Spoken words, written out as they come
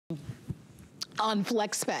on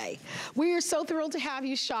FlexPay. We are so thrilled to have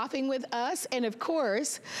you shopping with us, and of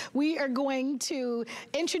course, we are going to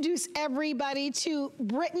introduce everybody to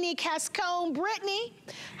Brittany Cascone. Brittany,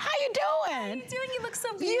 how you doing? How you doing? You look so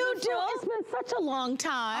beautiful. You do. It's been such a long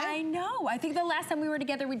time. I know. I think the last time we were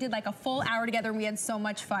together, we did like a full hour together, and we had so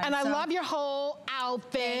much fun. And I love your whole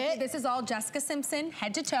outfit. This is all Jessica Simpson,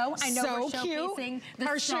 head to toe. I know so we're showcasing cute.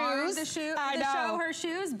 Her shoes. Her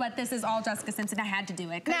shoes, but this is all Jessica Simpson. I had to do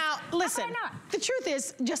it. Now, listen. Why not? The truth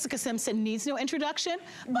is, Jessica Simpson needs no introduction,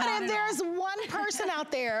 but if there's one person out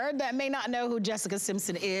there that may not know who Jessica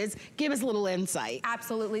Simpson is, give us a little insight.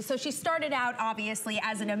 Absolutely. So she started out, obviously,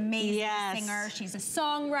 as an amazing singer. She's a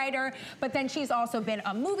songwriter, but then she's also been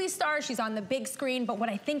a movie star. She's on the big screen, but what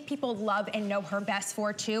I think people love and know her best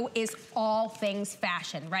for, too, is all things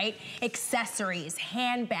fashion, right? Accessories,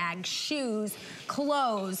 handbags, shoes,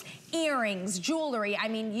 clothes, earrings, jewelry, I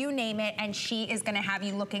mean, you name it, and she is gonna have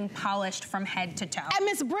you looking polished from head to toe. And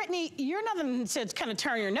Miss Brittany, you're nothing to kind of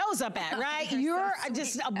turn your nose up at, right? You're so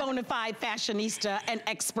just a bona fide fashionista and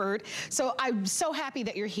expert. So I'm so happy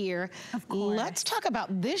that you're here. Of course. Let's talk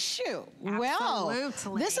about this shoe. Absolutely.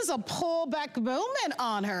 Well, this is a pullback movement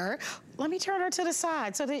on her. Let me turn her to the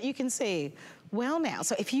side so that you can see. Well now,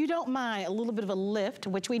 so if you don't mind a little bit of a lift,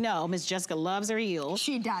 which we know Miss Jessica loves her heels.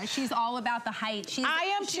 She does. She's all about the height. I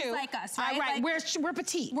am she's too. Like us, right? Like, we're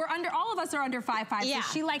petite. All of us are under 5'5", yeah.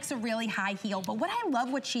 So she likes a really high heel. But what I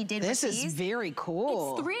love what she did with these. This is very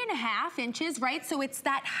cool. It's 3.5 inches, right? So it's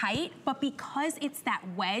that height, but because it's that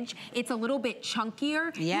wedge, it's a little bit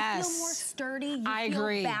chunkier. Yes. You feel more sturdy. You I feel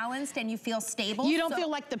agree. balanced and you feel stable. You don't feel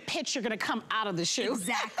like the pitch you're gonna come out of the shoe.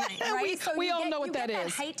 Exactly, right? we all know what that is. You get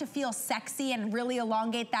that height to feel sexy and really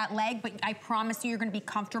elongate that leg, but I promise you, you're gonna be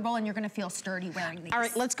comfortable and you're gonna feel sturdy wearing these. All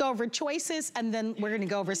right, let's go over choices and then we're gonna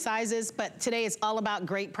go over sizes, but today is all about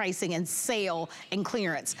great pricing and sale and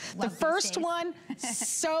clearance. The first one,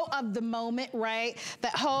 so of the moment, right?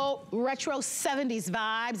 That whole retro 70s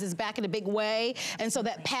vibes is back in a big way, and so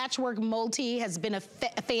that patchwork multi has been a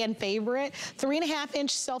fan favorite. 3.5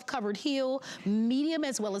 inch self-covered heel, medium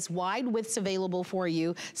as well as wide widths available for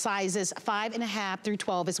you. Sizes 5.5 through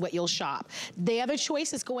 12 is what you'll shop. The other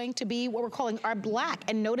choice is going to be what we're calling our black,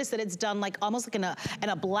 and notice that it's done like almost like in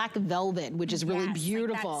a black velvet, which is really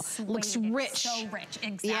beautiful. Like looks rich. So rich,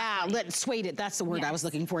 exactly. Yeah, suede, that's the word I was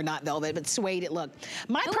looking for, not velvet, but suede it look.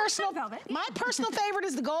 My personal favorite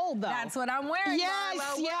is the gold though. That's what I'm wearing, yes,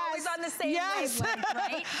 Marlo. We're always on the same wavelength,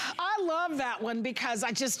 right? I love that one because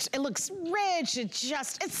it looks rich,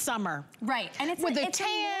 it's summer. Right, and it's with a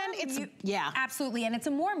tan, absolutely, and it's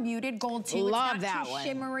a more muted gold too. Love it's that not too one.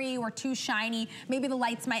 Shimmery or too shiny. Maybe the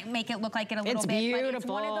lights might make it look like it a little bit, beautiful. but it's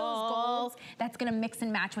one of those golds that's gonna mix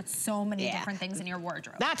and match with so many different things in your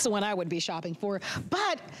wardrobe. That's the one I would be shopping for.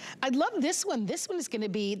 But I love this one. This one is gonna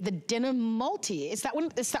be the denim multi. Is that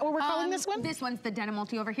what we're calling this one? This one's the denim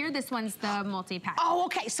multi over here. This one's the multi-pack. Oh,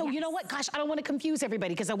 okay. So you know what? Gosh, I don't want to confuse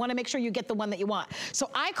everybody because I want to make sure you get the one that you want. So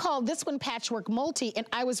I called this one patchwork multi and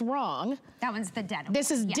I was wrong. That one's the denim. This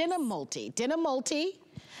is denim multi. Denim multi.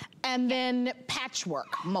 And then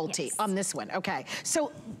patchwork multi on this one. Okay,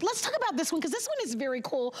 so let's talk about this one because this one is very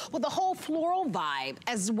cool with the whole floral vibe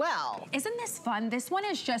as well. Isn't this fun? This one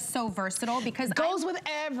is just so versatile because goes with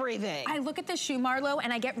everything. I look at the shoe, Marlo,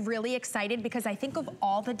 and I get really excited because I think of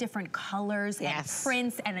all the different colors and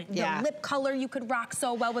prints and the lip color you could rock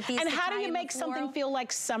so well with these. And how do you make something feel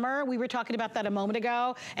like summer? We were talking about that a moment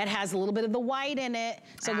ago. It has a little bit of the white in it.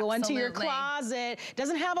 So go into your closet.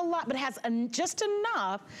 Doesn't have a lot, but it has just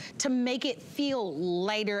enough to make it feel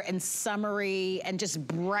lighter and summery and just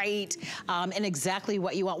bright and exactly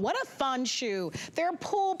what you want. What a fun shoe. There are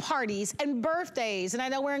pool parties and birthdays, and I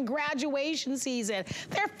know we're in graduation season.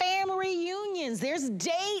 There are family reunions, there's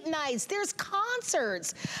date nights, there's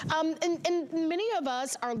concerts. And many of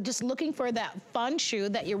us are just looking for that fun shoe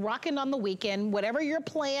that you're rocking on the weekend, whatever your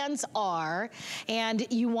plans are, and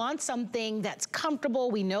you want something that's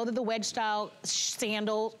comfortable. We know that the wedge style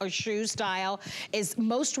sandal or shoe style is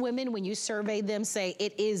most women, when you survey them, say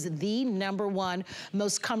it is the #1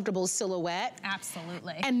 most comfortable silhouette.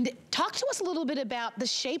 Absolutely. And talk to us a little bit about the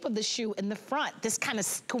shape of the shoe in the front, this kind of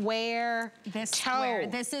square toe.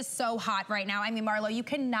 This is so hot right now. I mean, Marlo, you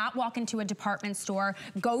cannot walk into a department store,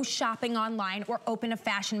 go shopping online, or open a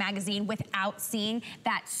fashion magazine without seeing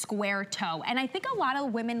that square toe. And I think a lot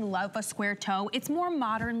of women love a square toe. It's more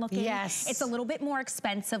modern looking. Yes. It's a little bit more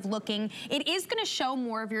expensive looking. It is gonna show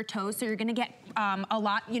more of your toes, so you're gonna get a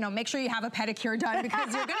lot you know, make sure you have a pedicure done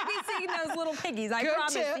because you're gonna be seeing those little piggies, I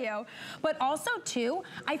promise you. But also too,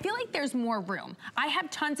 I feel like there's more room. I have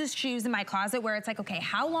tons of shoes in my closet where it's like, okay,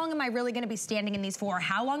 how long am I really gonna be standing in these for?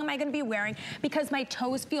 How long am I gonna be wearing? Because my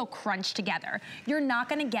toes feel crunched together. You're not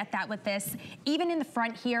gonna get that with this. Even in the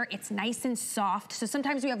front here, it's nice and soft. So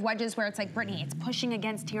sometimes we have wedges where it's like, Brittany, it's pushing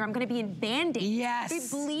against here. I'm gonna be in Band-Aid. Yes. I'll be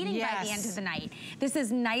bleeding by the end of the night. This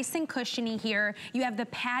is nice and cushiony here. You have the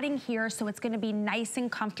padding here, so it's gonna be nice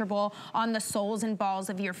and comfortable on the soles and balls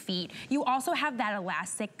of your feet. You also have that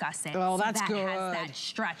elastic gusset. Oh, that's good. Has that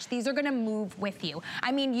stretch. These are gonna move with you.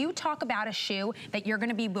 I mean, you talk about a shoe that you're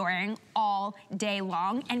gonna be wearing all day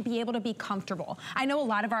long and be able to be comfortable. I know a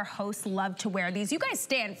lot of our hosts love to wear these. You guys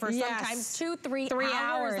stand for sometimes 2-3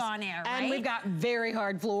 hours on air, right? And we've got very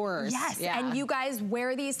hard floors. Yes, and you guys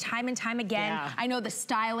wear these time and time again. I know the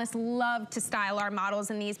stylists love to style our models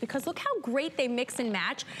in these because look how great they mix and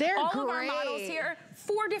match. They're all great. Of our models here,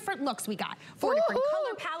 4 different looks we got. 4 different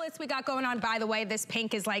color palettes we got going on. By the way, this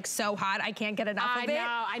pink is like so hot. I can't get enough of it.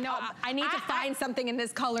 I know. I need to find something in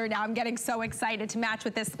this color now. I'm getting so excited to match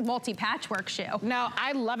with this multi-patchwork shoe. No,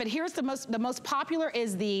 I love it. Here's the most popular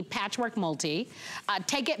is the patchwork multi.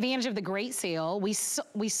 Take advantage of the great sale. We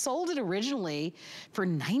sold it originally for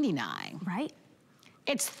 $99. Right.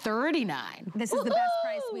 It's $39. This is the best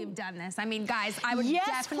price we've done this. I mean, guys, I would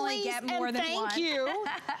definitely get more than one. Thank you.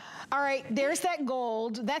 All right, there's that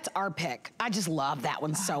gold. That's our pick. I just love that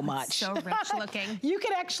one so much. So rich looking. You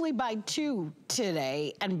could actually buy 2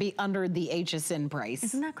 today and be under the HSN price.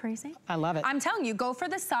 Isn't that crazy? I love it. I'm telling you, go for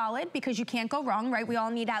the solid because you can't go wrong, right? We all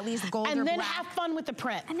need at least gold or black. And then have fun with the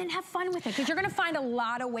print. And then have fun with it because you're gonna find a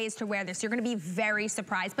lot of ways to wear this. You're gonna be very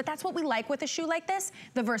surprised, but that's what we like with a shoe like this,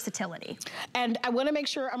 the versatility. And I wanna make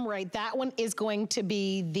sure I'm right. That one is going to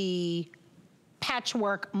be the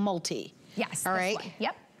patchwork multi. Yes, all right. One.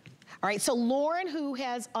 Yep. All right, so Lauren, who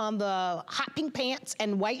has on the hot pink pants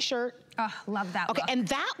and white shirt. Oh, love that look. And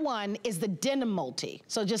that one is the denim multi.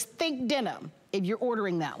 So just think denim if you're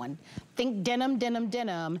ordering that one. Think denim, denim,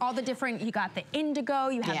 denim. All the different, you got the indigo,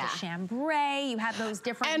 you have the chambray, you have those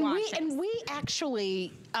different washes. And we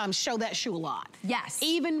actually show that shoe a lot. Yes.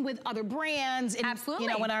 Even with other brands. And, absolutely.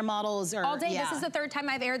 You know, when our models are, all day, this is the 3rd time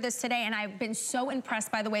I've aired this today, and I've been so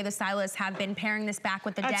impressed by the way the stylists have been pairing this back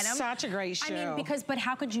with the denim. That's such a great shoe. I mean, but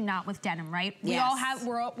how could you not with denim, right? Yes.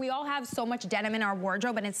 We all have so much denim in our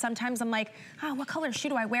wardrobe, and it's sometimes I'm like, oh, what color shoe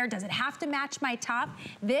do I wear? Does it have to match my top?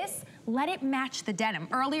 This, let it match the denim.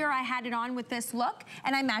 Earlier, I had it on with this look,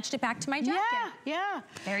 and I matched it back to my jacket. Yeah.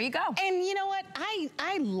 There you go. And you know what?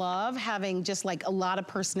 I love having just like a lot of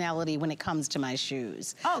personality when it comes to my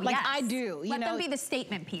shoes. Oh, like I do. Let them be the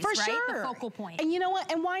statement piece, for right? Sure. The focal point. And you know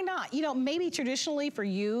what? And why not? You know, maybe traditionally for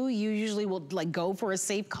you, you usually will like go for a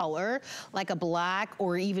safe color, like a black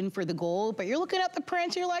or even for the gold, but you're looking at the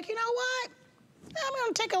print, you're like, you know what? I'm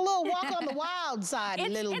gonna take a little walk on the wild side a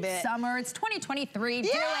little bit. It's summer, it's 2023, do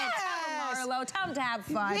it. Tell Marlo, tell them to have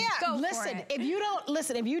fun. Yeah, go listen, for it. if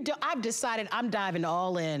you don't, I've decided I'm diving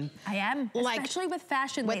all in. I am, especially with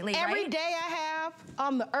fashion lately, right? Every day I have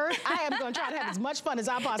on the earth, I am gonna try to have as much fun as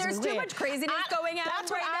I possibly can. There's too much craziness going on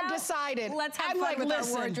That's what I've decided. Let's have fun with our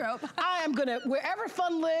wardrobe. I am gonna, wherever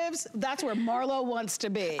fun lives, that's where Marlo wants to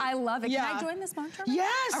be. I love it. Can I join this mantra?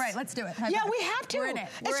 Yes. All right, let's do it. Yeah, we have to. We're in it.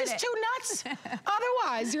 It's just too nuts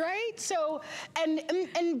otherwise, right? So,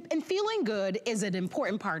 and feeling good is an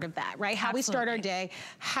important part of that, right? How we start our day,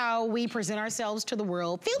 how we present ourselves to the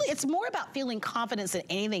world. It's more about feeling confidence than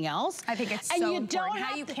anything else. I think it's so important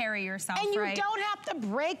how you carry yourself, and you don't have to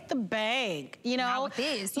break the bank, you know? Not with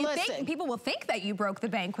these. You think people will think that you broke the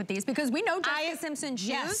bank with these because we know Jessica Simpson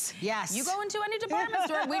shoes. Yes. You go into any department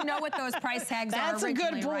store, we know what those price tags are originally, That's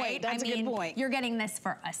a good point. Right? That's a good point. You're getting this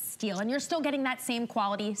for a steal, and you're still getting that same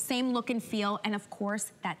quality, same look and feel, and of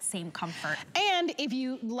course, that same comfort. And if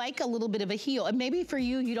you like a little bit of a heel, and maybe for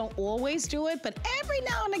you, you don't always do it, but every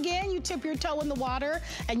now and again, you tip your toe in the water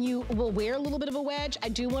and you will wear a little bit of a wedge. I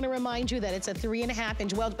do want to remind you that it's a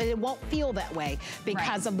 3.5-inch wedge, but it won't feel that way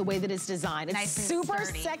because of the way that it's designed. It's nice and super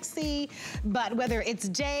sexy, but whether it's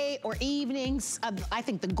day or evenings, I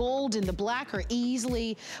think the gold and the black are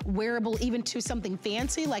easily wearable even to something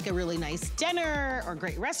fancy, like a really nice dinner or a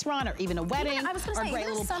great restaurant or even a wedding or a great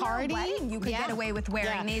little party. Wedding, you could get away with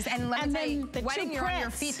wearing these. And let me tell you, wedding, you're on your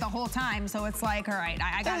feet the whole time, so it's like, all right,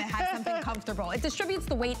 I gotta have something comfortable. It distributes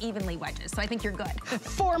the weight evenly, wedges, so I think you're good.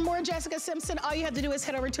 For more Jessica Simpson, all you have to do is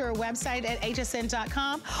head over to our website at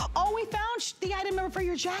hsn.com. Oh, we found the item number for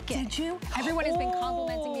your jacket. Did you? Everyone has been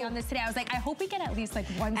complimenting me on this today. I was like, I hope we get at least like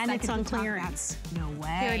 1 second. And it's on clearance. No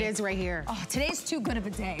way. Here it is right here. Oh, today's too good of a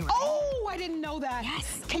day, right? Oh, I didn't know that.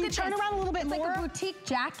 Yes. Can you turn around a little bit more? It's like a boutique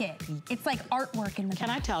jacket. It's like artwork in the back. Can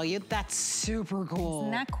I tell you, that's super cool.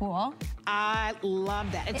 Isn't that cool? I love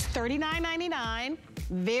that. It's $39.99.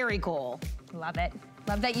 Very cool. Love it.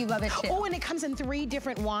 Love that you love it too. Oh, and it comes in 3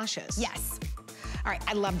 different washes. Yes. All right,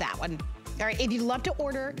 I love that one. All right, if you'd love to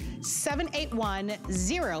order,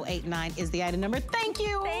 781-089 is the item number. Thank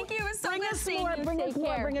you. Thank you. It was so bring good us seeing more, you. bring us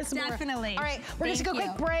more, bring us more. Definitely. All right, we're just going to go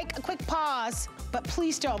quick break, a quick pause, but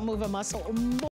please don't move a muscle.